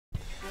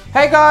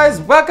Hey guys,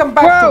 welcome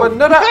back to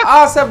another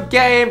awesome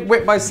game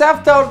with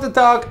myself, Donald the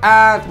dog,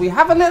 and we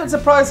have a little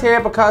surprise here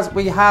because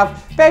we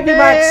have baby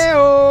Max,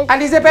 and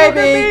he's a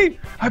baby. Be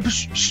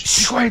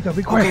quiet though,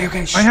 be quiet.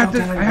 Okay, I had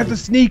to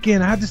sneak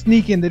in.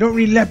 They don't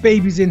really let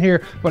babies in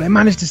here, but I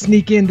managed to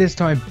sneak in this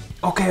time.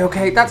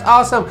 Okay, that's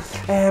awesome.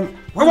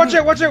 Watch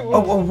out!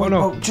 Oh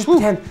no! Just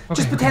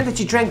pretend that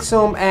you drank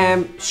some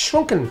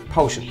shrunken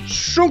potion.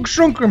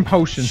 Shrunken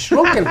potion.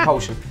 Shrunken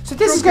potion. So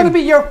this is going to be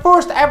your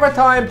first ever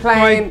time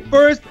playing. My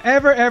first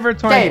ever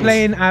time games.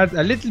 Playing as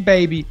a little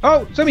baby.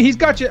 Oh, Sammy, he's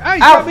got you. Oh, he's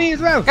got me as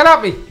well. Get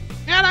off me!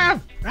 Get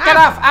off! Get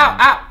off!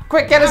 Ow!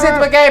 Quick, get us into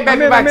the game,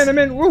 baby Max. I'm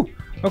in. Woo.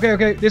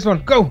 Okay, this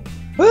one. Go.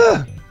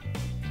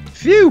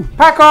 Phew!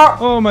 Parkour!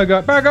 Oh my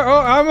god, parkour! Oh,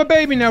 I'm a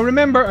baby now.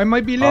 Remember, I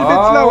might be a little bit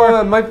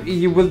slower.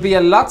 You will be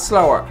a lot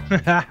slower.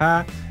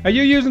 Are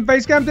you using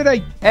facecam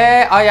today?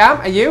 I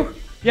am. Are you?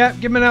 Yeah,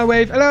 give me another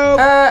wave. Hello.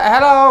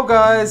 Hello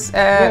guys.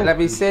 Let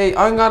me see.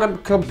 I'm gonna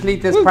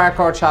complete this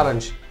parkour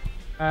challenge.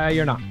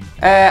 You're not.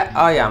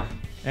 I am.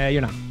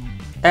 You're not.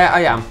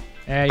 I am.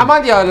 I'm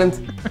on the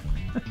island.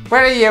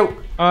 Where are you?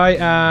 I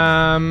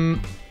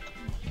am.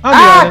 On the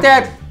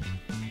island.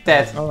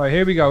 Dead. All right,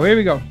 here we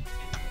go.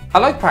 I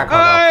like parkour.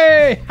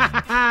 Hey!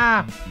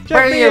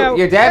 Where are you? Out.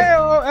 You're dead? Hey,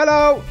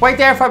 hello. Wait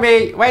there for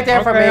me. Wait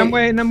there for me. I'm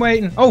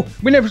waiting. Oh,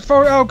 we never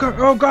forward.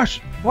 Oh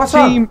gosh. What's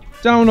Team up?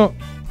 Donut.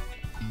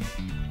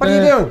 What are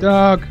you doing?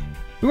 Dog.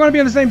 We want to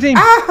be on the same team.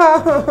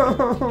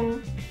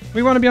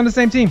 We want to be on the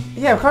same team.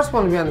 Yeah, of course we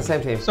want to be on the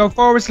same team. So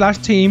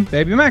 /team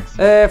Baby Max.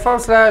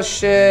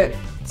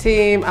 /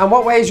 team. And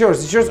what way is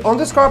yours? Is yours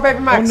 _ baby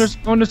Max?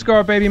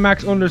 Underscore Baby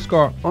Max _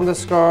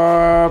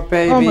 Underscore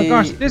baby. Oh my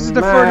gosh, this is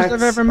the furthest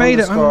I've ever made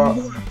it.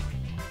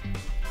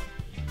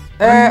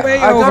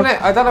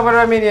 I don't know whether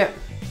I mean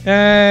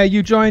it.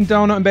 You joined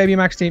Donut and Baby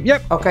Max team.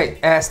 Yep. Okay,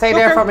 stay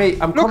there for me.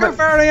 I'm coming. Look how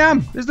far I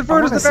am. This is the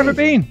furthest I've ever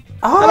been.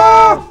 Oh!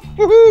 Hello!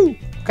 Woohoo!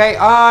 Okay,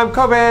 I'm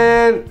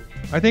coming.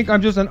 I think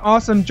I'm just an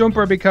awesome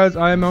jumper because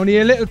I'm only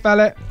a little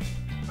fella.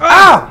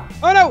 Ah!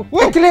 Oh no!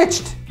 Whoa. It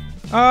glitched.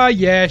 Oh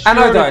yeah, sure and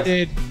I died.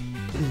 It did.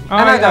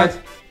 I died.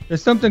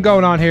 There's something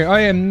going on here.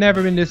 I have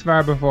never been this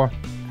far before.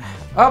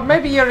 Oh,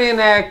 maybe you're in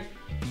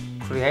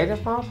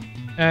creative mode?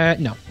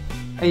 No.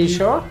 Are you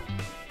sure?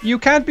 You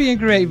can't be in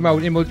creative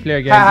mode in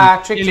multiplayer games.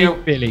 Haha, tricked you.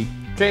 Billy.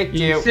 Tricked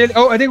you.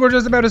 Oh, I think we're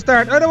just about to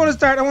start. I don't want to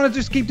start. I want to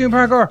just keep doing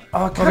parkour.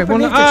 Oh, I can't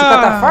believe that you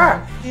got that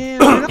far. Yeah,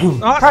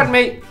 awesome. Pardon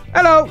me.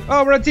 Hello.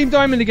 Oh, we're on Team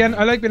Diamond again.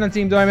 I like being on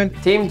Team Diamond.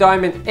 Team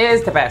Diamond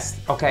is the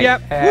best. Okay.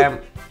 Yeah.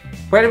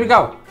 Where do we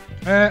go?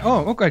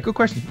 Okay. Good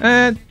question.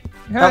 Head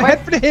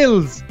for the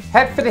hills.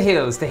 Head for the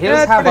hills. The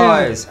hills have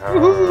eyes.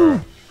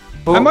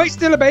 Am I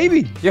still a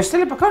baby? You're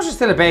still because you're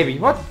still a baby.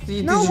 What?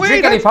 Did you way,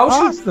 drink any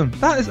potion? Awesome.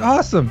 That is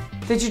awesome.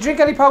 Did you drink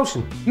any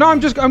potion? No,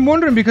 I'm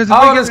wondering because.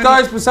 Oh, there's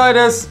guys beside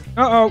us.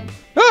 I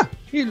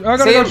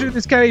gotta go through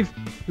this cave.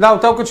 No,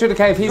 don't go through the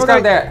cave. He's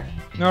down there.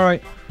 All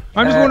right.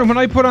 I'm just wondering, when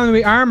I put on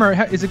the armor,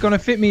 is it gonna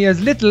fit me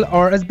as little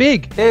or as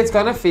big? It's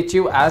gonna fit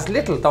you as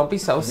little. Don't be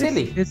so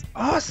silly. It's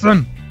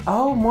awesome.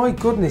 Oh my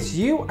goodness,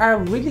 you are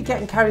really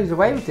getting carried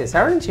away with this,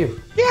 aren't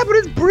you? Yeah, but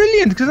it's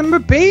brilliant because I'm a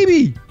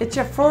baby. It's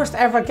your first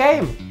ever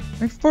game.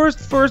 My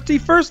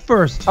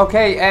first.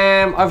 Okay,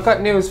 I've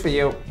got news for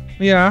you.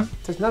 Yeah.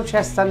 There's no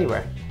chests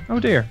anywhere. Oh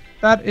dear,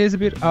 that is a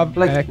bit of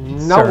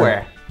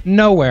nowhere.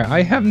 Nowhere.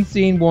 I haven't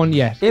seen one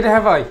yet. Neither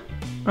have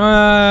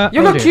I.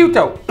 You look cute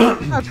though.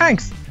 Oh,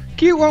 thanks.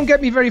 Cute won't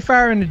get me very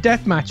far in a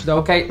death match though.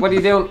 Okay, what are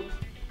you doing?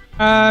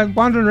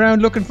 Wandering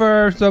around looking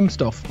for some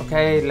stuff.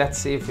 Okay, let's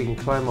see if we can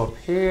climb up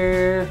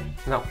here.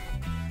 No.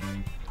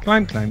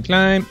 Climb.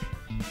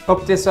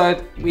 Up this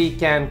side we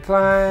can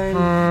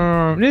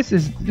climb. This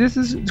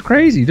is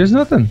crazy. There's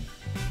nothing.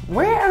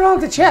 Where are all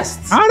the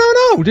chests? I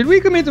don't know. Did we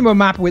come into a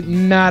map with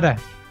nada?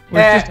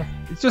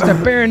 It's just a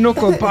bare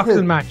knuckle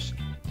boxing match.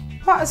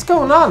 What is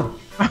going on?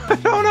 I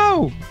don't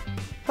know.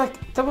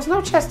 Like, there was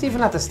no chest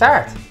even at the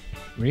start.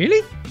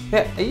 Really?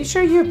 Yeah. Are you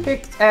sure you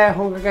picked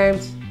Hunger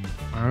Games?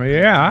 Oh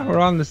yeah, we're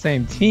on the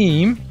same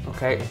team.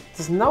 Okay.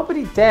 There's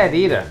nobody dead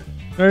either.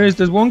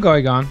 There's one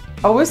guy gone.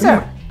 Oh, is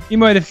there? He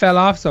might have fell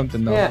off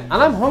something though. Yeah, and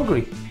I'm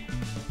hungry.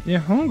 You're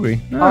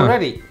hungry? Oh.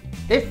 Already.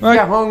 If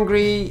you're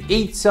hungry,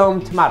 eat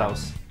some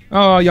tomatoes.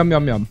 Oh, yum.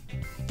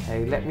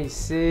 Okay, let me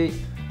see.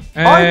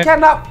 I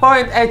cannot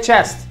find a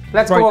chest.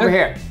 Let's go over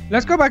here.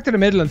 Let's go back to the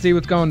middle and see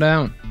what's going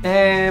down.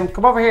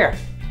 Come over here.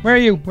 Where are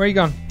you? Where are you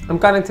going? I'm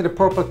going into the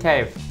purple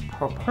cave.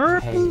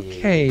 Purple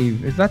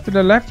cave. Is that to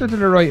the left or to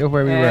the right of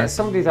where we were?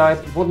 Somebody died.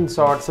 Wooden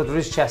sword, so there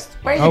is chest.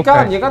 Where are you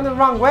going? You're going the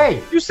wrong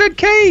way. You said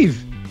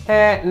cave.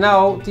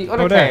 No, the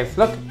other cave.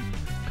 Look.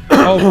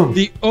 Oh,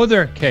 the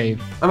other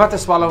cave. I'm about to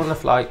swallow a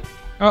fly.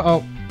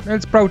 Uh-oh.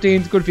 It's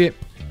proteins. Good for you.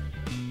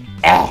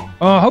 Oh,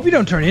 I hope you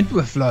don't turn into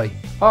a fly.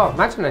 Oh,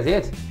 imagine I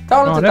did.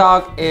 Donald the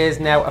dog is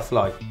now a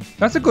fly.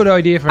 That's a good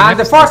idea for And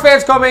the first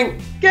wave's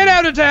coming. Get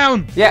out of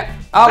town. Yeah,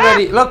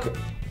 already. Look.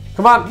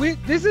 Come on.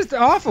 This is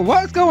awful.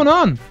 What is going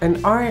on?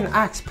 An iron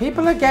axe.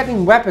 People are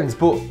getting weapons,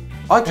 but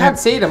I can't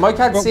see them. I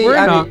can't see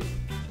any.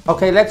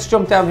 Okay, let's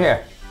jump down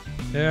here.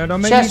 Yeah,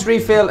 don't make Chest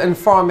refill in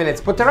 4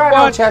 minutes, but there are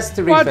no chests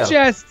to refill. What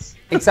chests?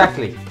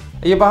 Exactly.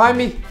 Are you behind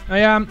me? I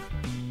am.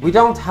 We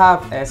don't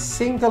have a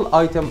single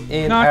item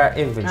in our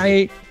inventory.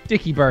 A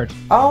dicky bird.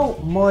 Oh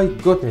my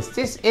goodness.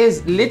 This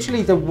is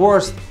literally the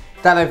worst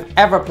that I've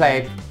ever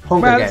played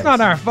Hunger Games. Well, it's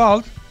not our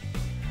fault.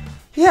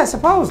 Yeah, I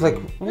suppose. Like,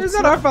 It's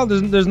not our fault.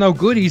 There's no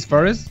goodies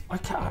for us.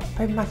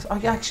 Baby Max, I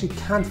actually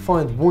can't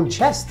find one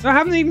chest. I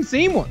haven't even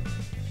seen one.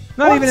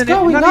 What's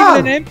Even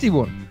an empty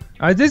one.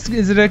 Is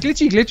it a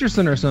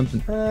glitcherson or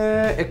something?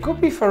 It could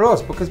be for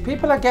us because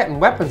people are getting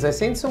weapons. I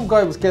seen some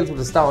guy was killed with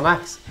a stone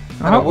axe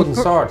and a wooden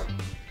sword.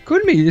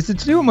 Could be. Is it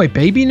to do with my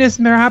babiness,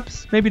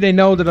 perhaps? Maybe they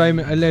know that I'm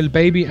a little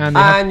baby and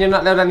you're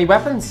not allowed any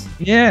weapons?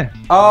 Yeah.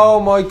 Oh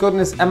my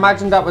goodness!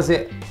 Imagine that was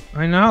it.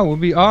 I know. We'll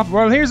be off.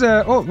 Well, here's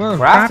a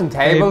crafting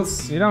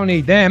tables. You don't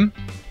need them.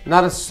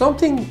 Now there's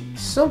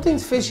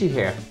something's fishy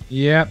here.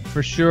 Yeah,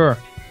 for sure.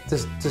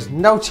 There's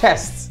no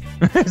chests.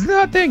 There's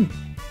nothing.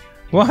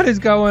 What is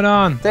going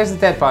on? There's a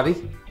dead body.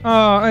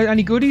 Oh,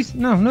 any goodies?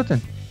 No,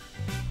 nothing.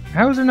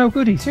 How is there no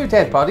goodies? 2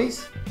 dead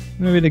bodies.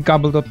 Maybe they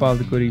gobbled up all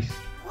the goodies.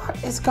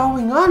 What is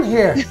going on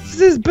here?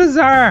 This is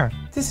bizarre.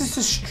 This is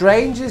the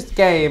strangest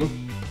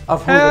game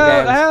of Hunger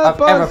Games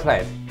I've ever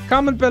played.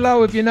 Comment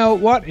below if you know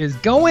what is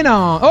going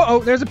on. Oh,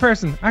 there's a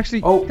person.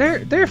 Actually,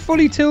 they're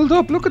fully tooled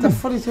up. Look at them. They're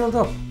fully tooled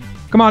up.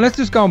 Come on, let's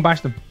just go and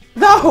bash them.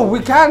 No, we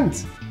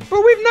can't.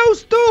 But we've no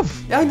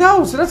stuff. I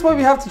know, so that's why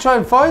we have to try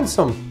and find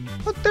some.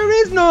 But there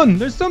is none.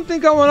 There's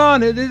something going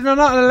on. They're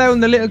not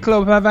allowing the little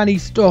club have any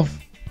stuff.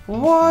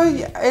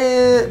 Why?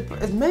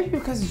 Maybe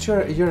because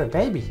you're a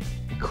baby.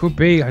 It could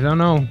be. I don't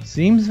know.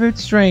 Seems a bit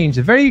strange.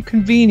 Very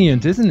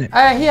convenient, isn't it?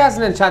 He has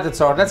an enchanted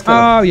sword. Let's kill him.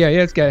 Oh yeah,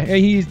 let's get it.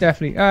 He's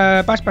definitely.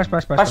 Bash.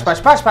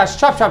 Bash.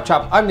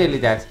 Chop. I'm nearly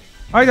dead.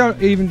 I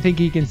don't even think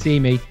he can see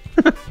me.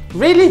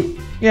 Really?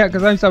 Yeah,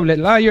 because I'm so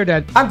little. Oh, you're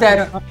dead. I'm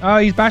dead. Oh,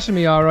 he's bashing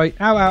me. All right.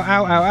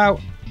 Ow.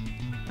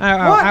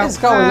 What is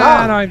going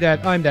on? And I'm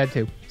dead. I'm dead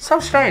too. So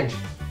strange.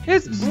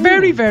 It's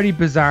very, very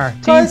bizarre.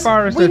 Guys, Team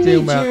Forest are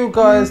doing well. We need you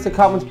guys to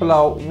comment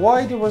below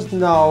why there was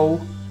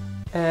no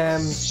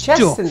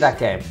chests in that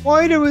game.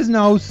 Why there was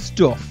no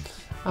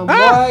stuff. And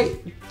why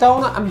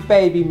Donut and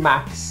Baby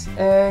Max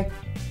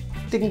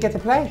didn't get to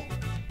play.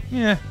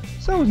 Yeah,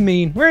 so was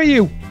mean. Where are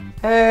you?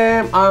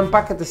 I'm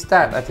back at the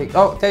start, I think.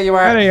 Oh, there you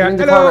are. There you are. In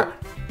the corner.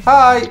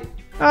 Hi.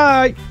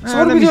 Hi. So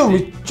what are we doing?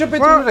 We jump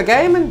into another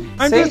game and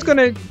I'm just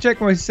gonna check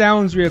my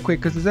sounds real quick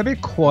because it's a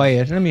bit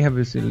quiet. Let me have a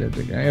little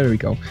bit. There we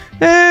go.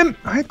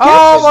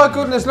 Oh my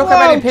goodness! Look how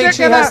many pigs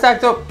she has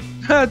stacked up.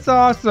 That's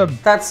awesome.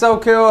 That's so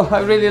cool. I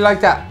really like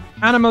that.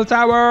 Animal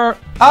tower.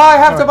 I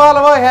have the ball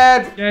in my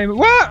head. Game.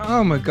 What?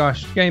 Oh my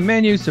gosh. Game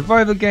menu.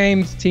 Survival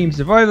games. Team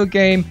survival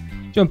game.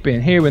 Jump in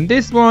here in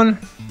this one.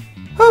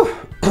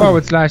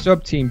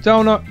 /up Team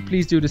Donut.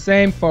 Please do the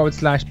same. /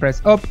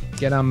 press up.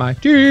 Get on my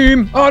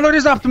team. Oh look,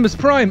 there's Optimus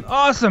Prime.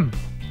 Awesome.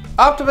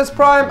 Optimus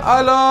Prime.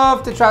 I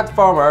love the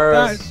Transformers.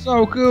 That's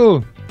so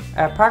cool.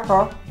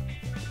 Parkour.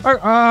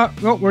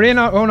 No, we're in.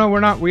 Oh no, we're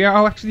not. We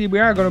are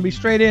going to be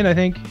straight in. I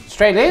think.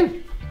 Straight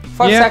in.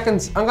 5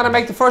 seconds. I'm going to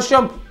make the first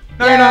jump.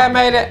 No, I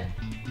made it.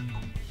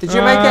 Did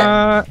you make it?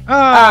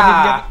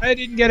 I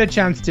didn't get a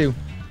chance to.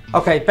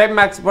 Okay, Baby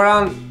Max, we're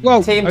on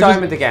Team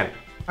Diamond again.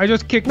 I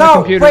just kicked my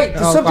computer. No, wait,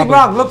 there's something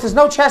wrong. Look, there's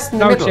no chest in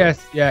the middle. No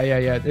chest. Yeah.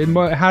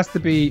 It has to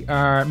be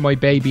my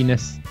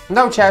babiness.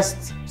 No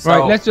chests. So.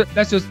 Right,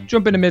 let's just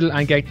jump in the middle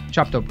and get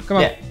chopped up. Come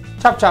on.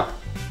 Yeah, chop.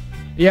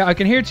 Yeah, I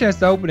can hear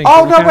chests opening.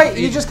 Oh no, wait,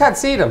 you just can't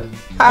see them.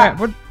 Yeah,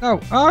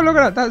 oh, look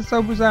at that. That's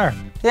so bizarre.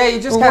 Yeah, you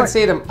just can't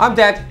see them. I'm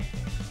dead.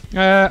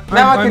 Now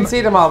I can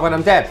see them all when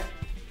I'm dead.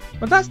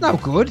 But that's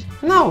not good.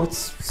 No,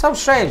 it's so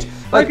strange.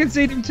 Like, I can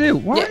see them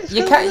too.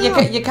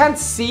 You can't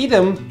see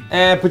them,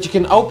 but you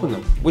can open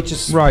them, which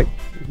is right.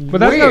 But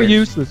that's no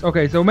useless.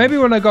 Okay, so maybe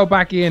when I go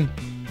back in,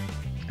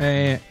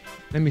 let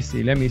me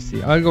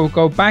see. I'll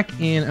go back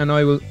in and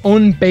I will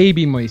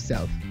unbaby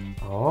myself.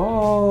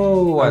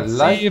 Oh, I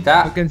like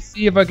that. I can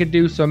see if I can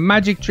do some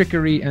magic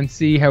trickery and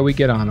see how we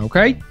get on.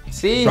 Okay.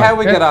 See how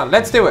we get on.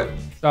 Let's do it.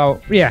 So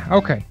yeah,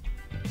 okay.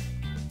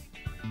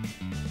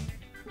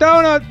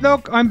 Donut,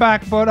 look, I'm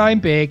back, but I'm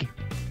big.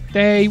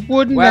 They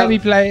wouldn't let me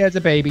play as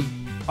a baby.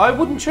 I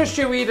wouldn't trust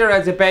you either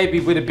as a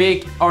baby with a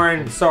big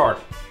iron sword.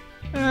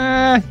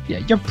 Yeah,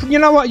 you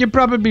know what? You're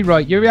probably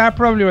right. You are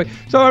probably right.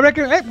 So I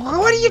reckon. Hey,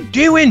 what are you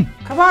doing?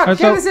 Come on,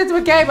 get us into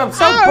a game. I'm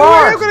so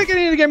bored. I'm gonna get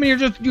into a game.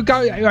 You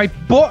got my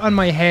butt on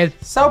my head.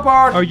 So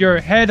bored. Or your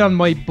head on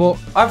my butt.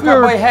 I've got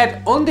my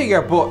head under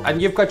your butt,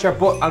 and you've got your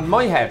butt on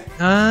my head.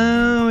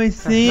 Oh, I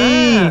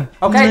see.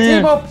 Okay,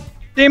 team up.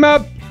 Team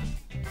up.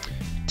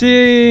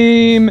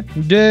 Team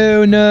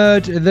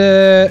Donut,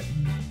 the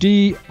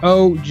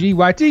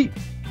DOGYT.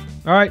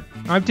 All right,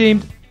 I'm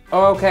teamed.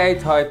 Okay,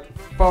 type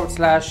 / team.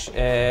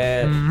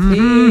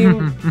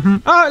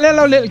 Oh,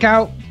 little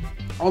cow.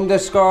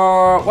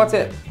 Underscore. What's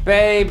it?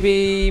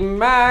 Baby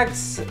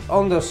Max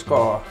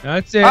underscore.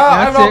 That's it.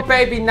 I wrote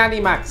Baby Nanny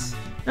Max.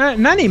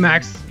 Nanny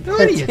Max?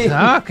 What are you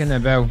talking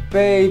about?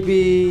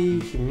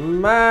 Baby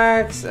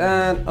Max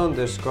and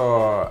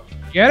underscore.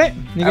 Get it?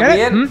 You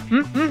get it?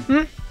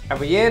 Are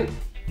we in?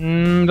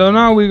 Don't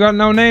know. We got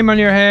no name on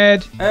your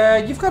head.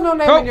 You've got no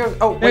name on your.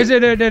 Oh, wait. Is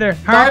it there?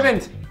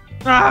 Diamond.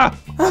 Ah!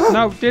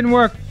 No, didn't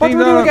work. What do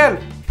we do again?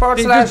 /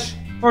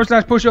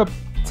 push up.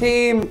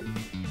 Team.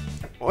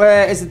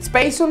 Is it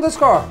space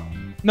underscore?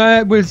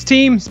 No, it was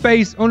team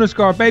space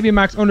underscore baby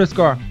max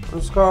underscore.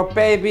 Underscore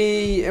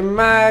baby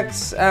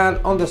max and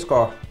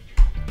underscore.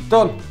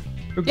 Done.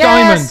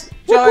 Yes!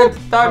 Diamond.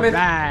 Joined Diamond.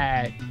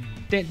 Right.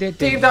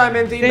 Team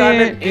Diamond.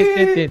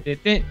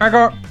 Back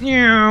up.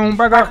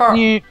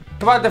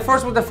 Come on, the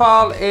first one to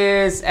fall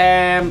is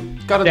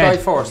gotta die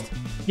first.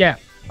 Yeah.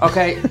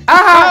 Okay.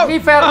 He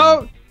fell.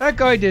 Oh, that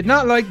guy did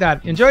not like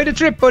that. Enjoy the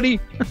trip, buddy.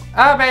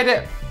 I made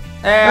it.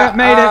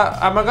 Made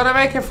it. Am I gonna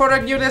make it further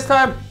than you this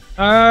time?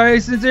 I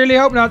sincerely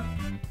hope not.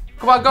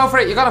 Come on, go for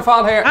it. You're gonna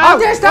fall here. Ow. Oh,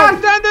 there's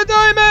Dan. Dan the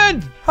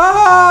diamond.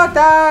 Ha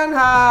Dan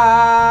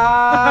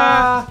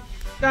ha.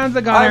 Dan's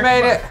the gunner. I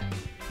made it.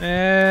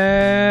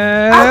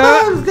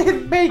 I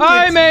didn't make it.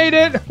 I made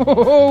it.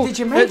 Did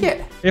you make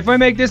it? If I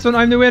make this one,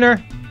 I'm the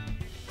winner.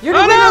 You're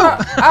the winner.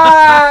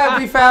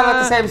 We fell at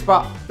the same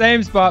spot.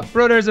 Same spot.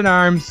 Brothers in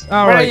arms.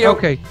 All Where right. are you?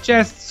 Okay.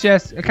 Chests.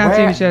 I can't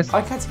see any chests.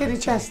 I can't see any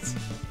chests.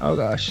 Oh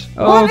gosh.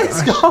 What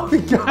is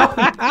going on?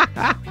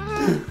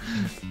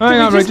 Hang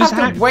on, we just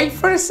have to wait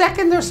for a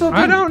second or something?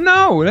 I don't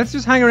know. Let's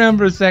just hang around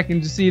for a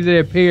second to see if they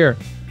appear.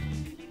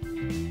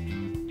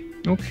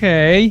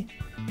 Okay.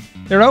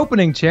 They're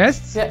opening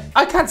chests. Yeah,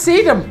 I can't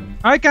see them.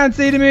 I can't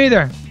see them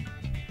either.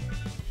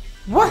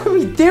 What are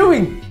we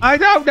doing? I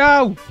don't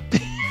know.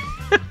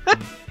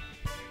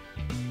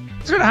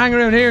 Just gonna hang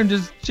around here and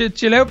just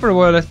chill out for a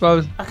while, I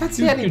suppose. I can't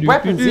see any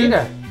weapons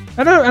either.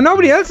 I don't. And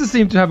nobody else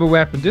seems to have a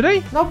weapon, do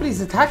they? Nobody's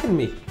attacking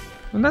me.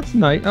 Well, that's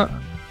nice.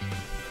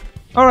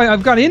 All right,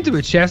 I've got into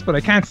a chest, but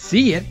I can't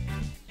see it.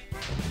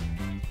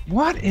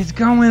 What is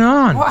going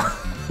on? What?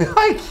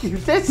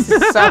 This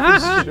is so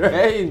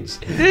strange.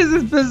 This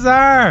is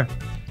bizarre.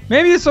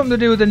 Maybe it's something to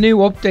do with the new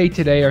update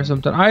today or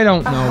something. I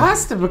don't know. It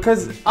has to,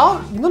 because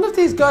none of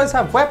these guys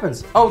have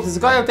weapons. Oh, there's a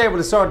guy out there with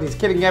a sword. He's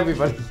killing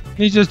everybody.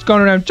 He's just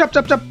going around chop.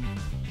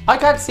 I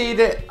can't see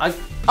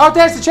oh,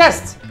 there's the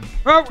chest.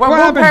 Oh, when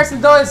one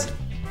person dies.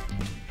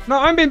 No,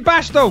 I'm being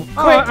bashed though.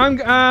 I'm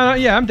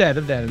dead.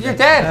 You're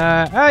dead?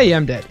 I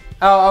am dead.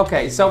 Oh,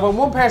 okay. So when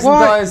one person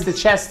dies, the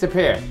chests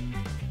appear.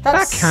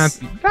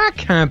 That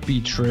can't be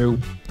true.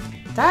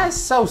 That is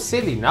so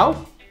silly,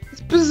 no?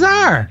 It's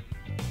bizarre.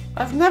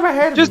 I've never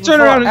heard of it Just before,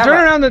 turn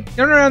around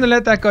and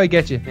let that guy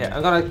get you. Yeah,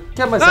 I'm gonna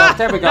kill myself.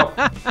 There we go.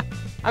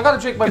 I'm gonna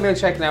drink my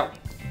milkshake now.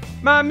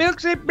 My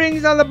milkshake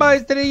brings all the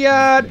boys to the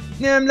yard.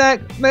 I'm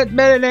like,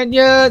 better than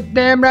you,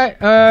 damn right.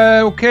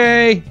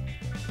 Okay.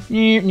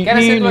 Get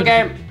us into a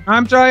game.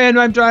 I'm trying.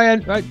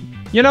 Right.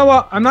 You know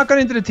what? I'm not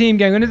going into the team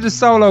game. I'm going into the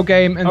solo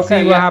game and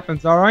see what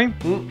happens, alright?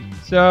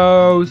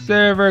 So,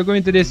 server, go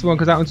into this one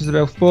because that one's just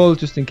about full,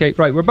 just in case.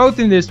 Right, we're both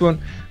in this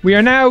one. We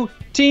are now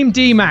Team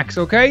D-Max,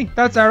 okay?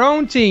 That's our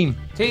own team.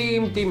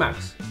 Team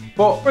D-Max.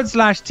 But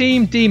 /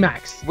 Team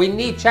D-Max. We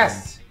need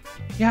chests.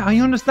 Yeah, I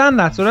understand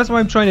that. So that's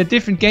why I'm trying a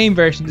different game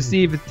version to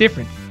see if it's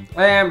different.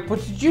 But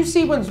did you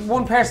see when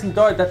one person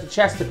died that the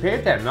chest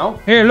appeared there, no?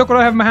 Here, look what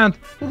I have in my hand.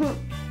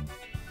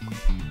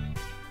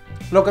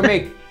 Look at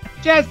me.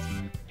 Chest.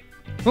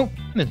 Oh,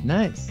 that's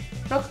nice.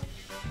 Look.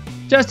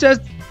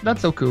 Chest.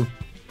 That's so cool.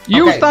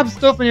 You stop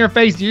stuffing your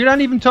face. You don't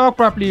even talk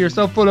properly. You're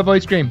so full of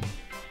ice cream.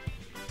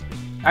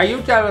 Are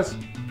you jealous?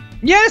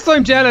 Yes,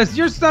 I'm jealous.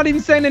 You're just not even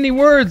saying any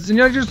words,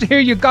 and I just hear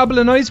you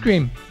gobbling ice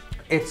cream.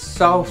 It's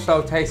so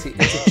tasty.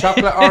 It's a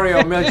chocolate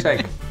Oreo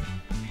milkshake.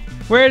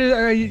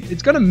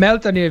 It's gonna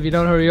melt on you if you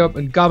don't hurry up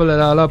and gobble it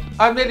all up.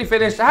 I'm nearly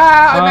finished.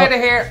 I made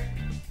it here.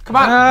 Come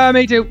on.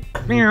 Me too.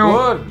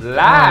 Good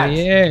lad.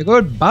 Yeah.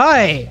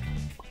 Goodbye.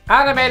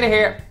 And I made it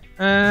here.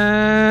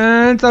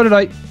 And so did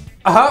I.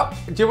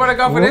 Do you want to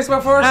go for this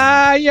one first?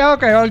 Yeah,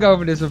 okay, I'll go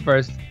for this one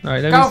first.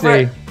 Alright, let me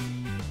see. It.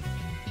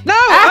 No!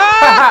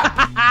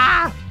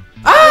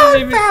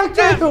 Fell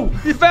too!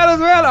 You fell as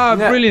well? Oh,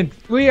 yeah. Brilliant.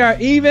 We are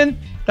even.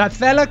 That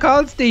fella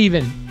called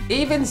Steven.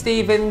 Even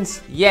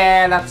Stevens.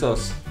 Yeah, that's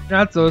us.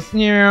 That's us.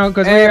 Yeah,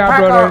 because we are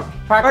brothers.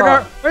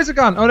 Parkour. Where's it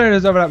gone? Oh, there it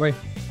is, over that way.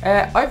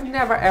 I've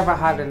never ever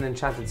had an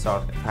enchanted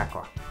sword in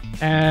parkour.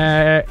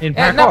 In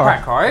parkour?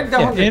 Not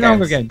parkour, in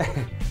Hunger Games.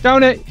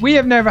 Don't it? We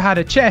have never had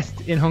a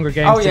chest in Hunger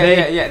Games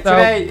today. Yeah. So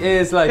today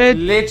is like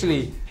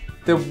literally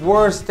the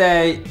worst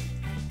day.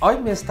 I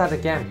missed that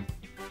again.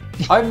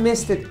 I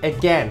missed it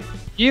again.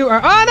 You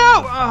are. Oh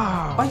no!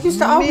 Oh, I used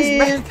to always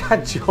make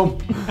that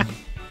jump.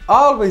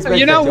 Always make that jump.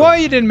 You know why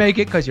you didn't make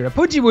it? Because you're a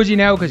pudgy wudgy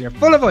now. Because you're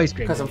full of ice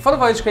cream. Because I'm full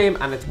of ice cream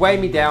and it's weighing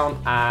me down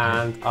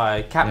and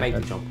I can't make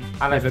the jump.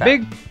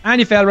 And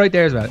you fell right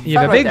there as well. You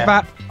have a big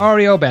fat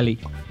Oreo belly.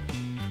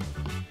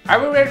 Are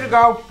we ready to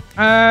go?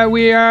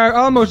 We are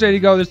almost ready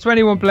to go. There's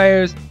 21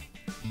 players.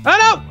 Oh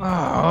no!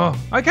 Oh,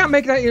 I can't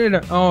make that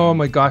either. Oh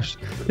my gosh.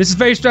 This is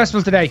very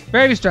stressful today.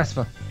 Very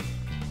stressful.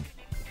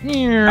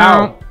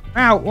 Ow.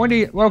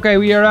 Okay,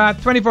 we are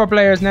at 24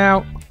 players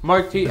now.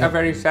 My teeth are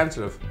very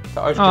sensitive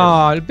to ice cream.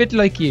 Oh, a bit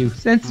like you.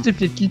 Sensitive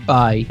little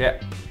boy.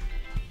 Yeah.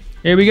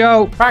 Here we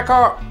go.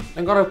 Parkour.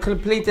 I'm gonna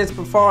complete this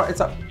before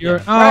it's up.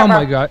 Oh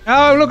my god.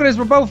 Oh, look at this.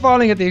 We're both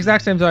falling at the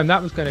exact same time.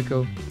 That was kind of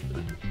cool.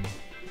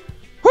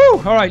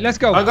 Woo! All right, let's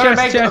go. I'm gonna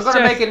make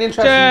an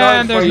interesting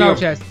noise There's for no you.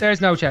 chest.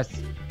 There's no chest.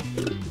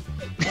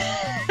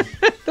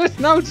 There's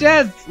no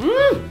chest.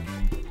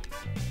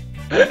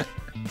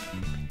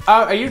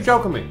 Are you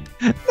joking me?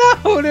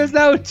 No, there's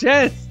no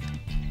chest.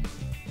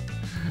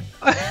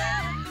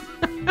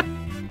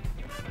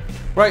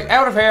 Right,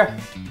 out of here.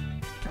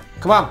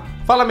 Come on,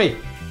 follow me.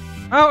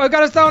 Oh, I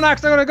got a stone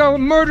axe. I'm gonna go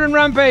murdering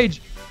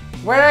rampage.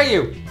 Where are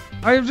you?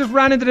 I just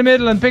ran into the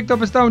middle and picked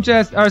up a stone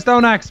chest or a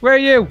stone axe. Where are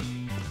you?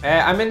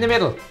 I'm in the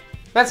middle.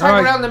 Let's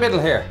hang around the middle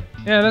here.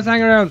 Yeah, let's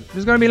hang around.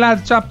 There's gonna be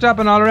lads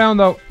chopping all around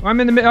though. I'm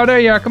in the middle. Oh, there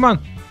you are. Come on.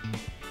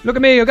 Look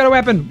at me. I got a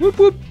weapon. Whoop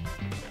whoop.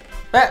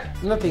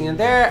 Nothing in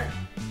there.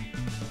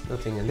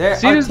 Nothing in there.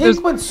 See, I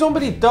think when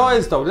somebody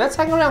dies though, let's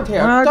hang around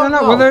here. I don't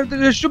know. Well,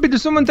 there should be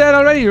someone dead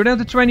already. You're down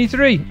to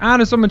 23. And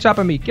there's someone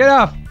chopping me. Get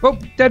off. Oh,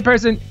 dead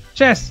person.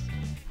 Chest.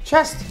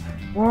 Chest.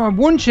 Oh,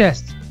 one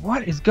chest.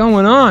 What is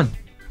going on?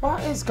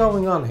 What is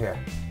going on here?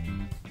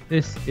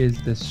 This is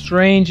the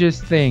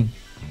strangest thing.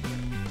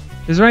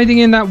 Is there anything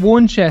in that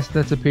one chest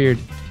that's appeared?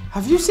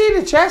 Have you seen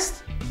a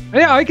chest?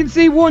 Yeah, I can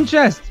see one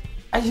chest.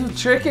 Are you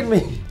tricking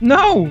me?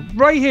 No,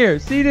 right here.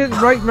 See this?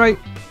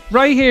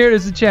 Right here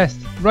is a chest.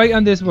 Right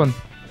on this one.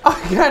 I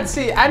can't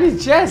see any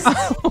chest.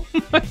 Oh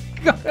my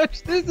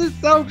gosh, this is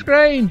so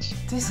strange.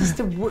 This is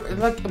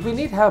we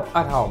need help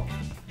at home.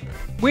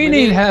 We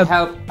need help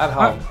at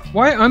home.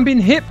 Why? I'm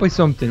being hit by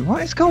something.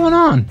 What is going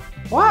on?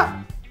 What?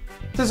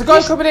 There's a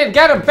guy coming in.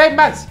 Get him, big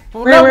Max.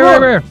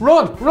 Where?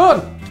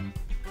 Run.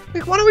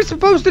 Like, what are we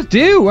supposed to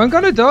do? I'm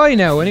gonna die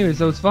now anyway,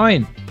 so it's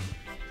fine.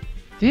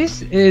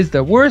 This is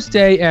the worst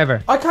day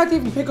ever. I can't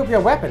even pick up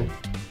your weapon.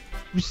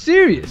 You're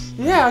serious?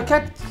 Yeah, I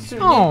can't.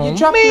 Oh, you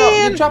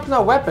dropped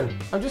no weapon.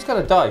 I'm just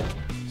gonna die.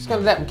 Just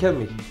gonna let him kill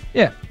me.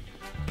 Yeah.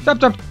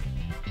 Stop.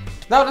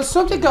 Now, there's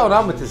something going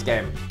on with this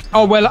game.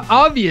 Oh, well,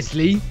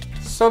 obviously.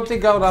 Something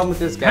going on with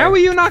this game. How are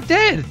you not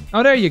dead?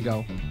 Oh, there you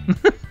go.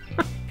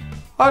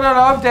 Oh, no,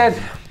 I'm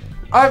dead.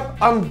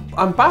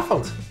 I'm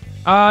baffled.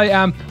 I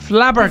am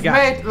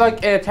flabbergasted. You've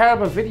made a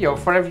terrible video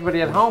for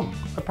everybody at home,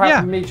 apart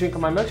from me drinking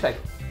my milkshake.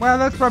 Well,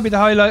 that's probably the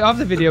highlight of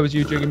the video was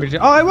you drinking milkshake.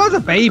 Oh, I was a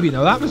baby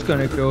though. That was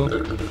kind of cool.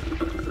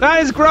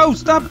 That is gross.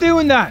 Stop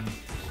doing that.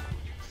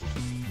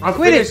 I'm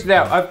finished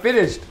now. I've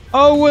finished.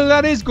 Oh, well,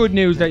 that is good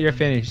news that you're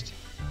finished.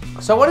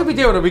 So what are we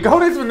doing? Are we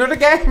going into another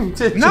game?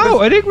 No,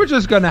 I think we're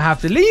just going to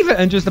have to leave it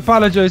and just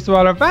apologize to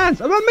all our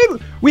fans. Well,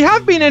 maybe we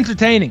have been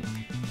entertaining.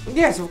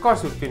 Yes, of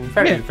course we've been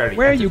very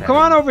Where are you? Come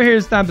on over here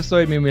and stand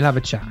beside me and we'll have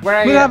a chat. Where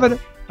are you?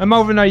 I'm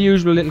over in our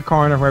usual little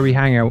corner where we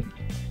hang out.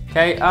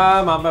 Okay,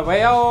 I'm on my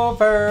way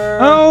over.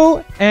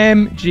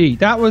 OMG,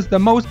 that was the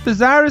most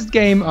bizarrest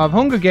game of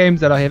Hunger Games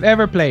that I have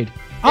ever played.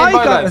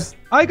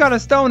 I got a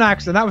stone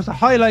axe and that was the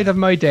highlight of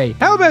my day.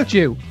 How about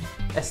you?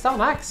 A stone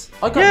axe?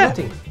 I got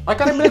nothing. I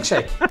got a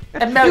milkshake.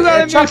 You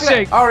got a chocolate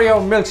milkshake.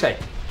 Oreo milkshake.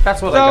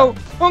 That's what I got.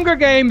 So, Hunger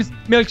Games,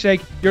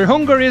 milkshake. Your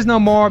hunger is no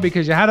more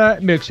because you had a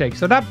milkshake.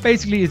 So that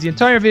basically is the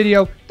entire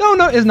video.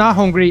 Donut is not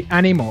hungry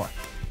anymore.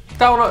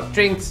 Donut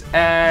drinks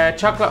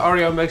chocolate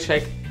Oreo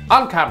milkshake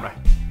on camera.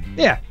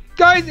 Yeah.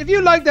 Guys, if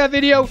you liked that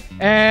video,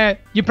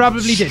 you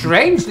probably did.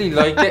 Strangely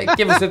liked it.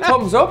 Give us a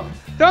thumbs up.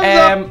 Thumbs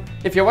up.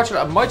 If you're watching it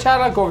on my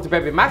channel, go over to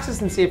Baby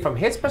Max's and see it from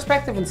his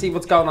perspective and see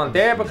what's going on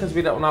there because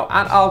we don't know.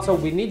 And also,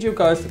 we need you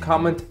guys to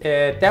comment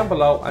down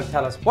below and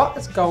tell us what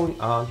is going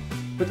on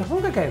with the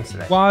Hunger Games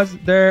today. Was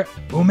there...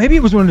 Oh, maybe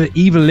it was one of the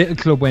evil little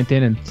club went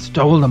in and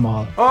stole them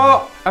all.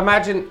 Oh,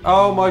 imagine.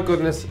 Oh, my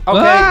goodness.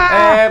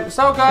 Okay,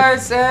 so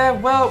guys,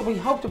 well, we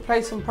hope to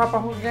play some proper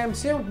Hunger Games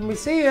soon. And we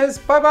see you.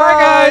 Bye-bye.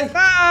 Bye, guys.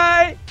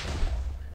 Bye.